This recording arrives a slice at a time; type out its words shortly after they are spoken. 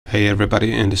Hey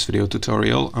everybody, in this video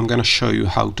tutorial I'm going to show you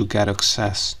how to get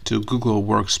access to Google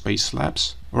Workspace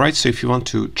Labs. Alright, so if you want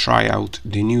to try out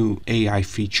the new AI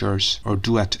features or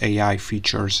Duet AI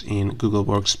features in Google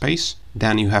Workspace,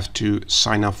 then you have to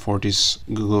sign up for this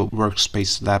Google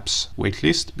Workspace Labs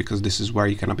waitlist, because this is where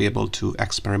you're going to be able to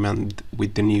experiment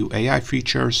with the new AI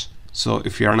features. So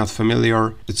if you are not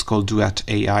familiar, it's called Duet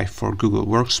AI for Google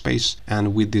Workspace,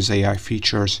 and with these AI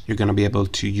features you're going to be able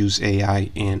to use AI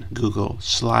in Google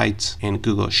Slides, in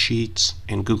Google Sheets,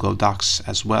 in Google Docs,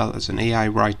 as well as an AI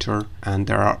writer, and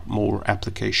there are more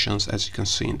applications as you can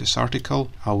see in this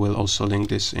article. I will also link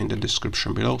this in the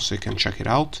description below so you can check it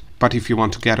out. But if you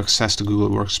want to get access to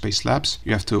Google Workspace Labs,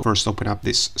 you have to first open up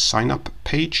this sign up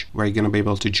page where you're going to be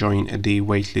able to join the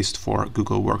waitlist for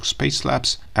Google Workspace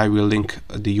Labs. I will link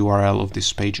the URL of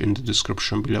this page in the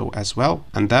description below as well.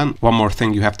 And then one more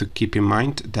thing you have to keep in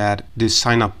mind, that this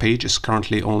sign up page is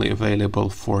currently only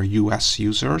available for US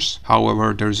users.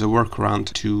 However, there's a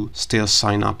workaround to still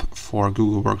sign up for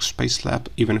Google Workspace Lab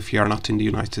even if you are not in the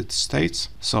United States.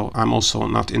 So I'm also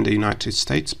not in the United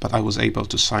States, but I was able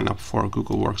to sign up for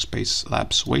Google Workspace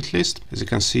Labs waitlist. As you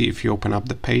can see, if you open up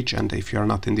the page and if you are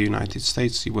not in the United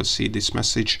States, you will see this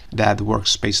message that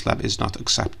Workspace Lab is not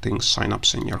accepting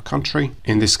signups in your country.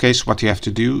 In this case, what you have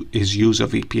to do is use a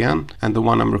VPN, and the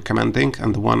one I'm recommending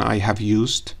and the one I have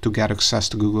used to get access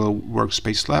to Google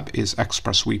Workspace Lab is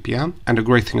ExpressVPN. And the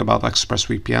great thing about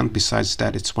ExpressVPN, besides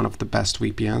that it's one of the best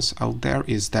VPNs out there,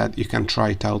 is that you can try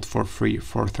it out for free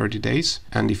for 30 days.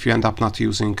 And if you end up not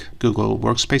using Google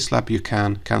Workspace Lab, you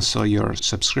can cancel your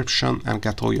subscription and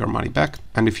get all your money back.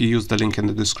 And if you use the link in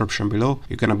the description below,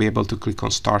 you're going to be able to click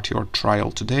on start your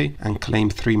trial today and claim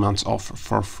 3 months off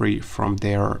for free from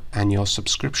their annual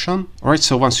subscription. Alright,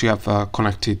 so once you have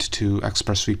connected to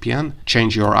ExpressVPN,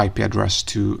 change your IP address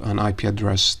to an IP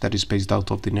address that is based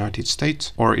out of the United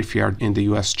States, or if you are in the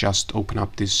US, just open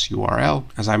up this URL.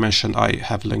 As I mentioned, I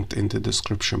have linked in the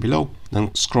description below.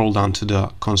 Then scroll down to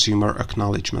the consumer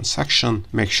acknowledgement section.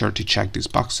 Make sure to check these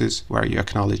boxes where you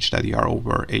acknowledge that you are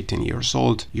over 18 years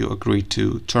old, you agree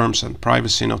to terms and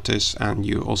privacy notice, and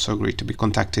you also agree to be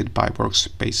contacted by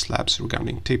Workspace Labs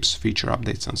regarding tips, feature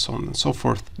updates, and so on and so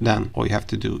forth. Then all you have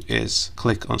to do is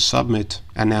click on submit.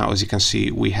 And now, as you can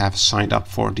see, we have signed up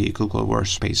for the Google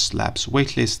Workspace Labs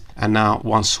waitlist. And now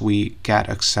once we get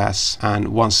access, and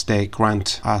once they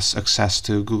grant us access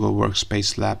to Google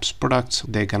Workspace Labs products,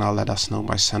 they're gonna let us know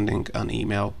by sending an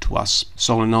email to us.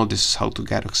 So all in all, this is how to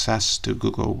get access to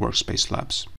Google Workspace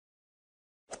Labs.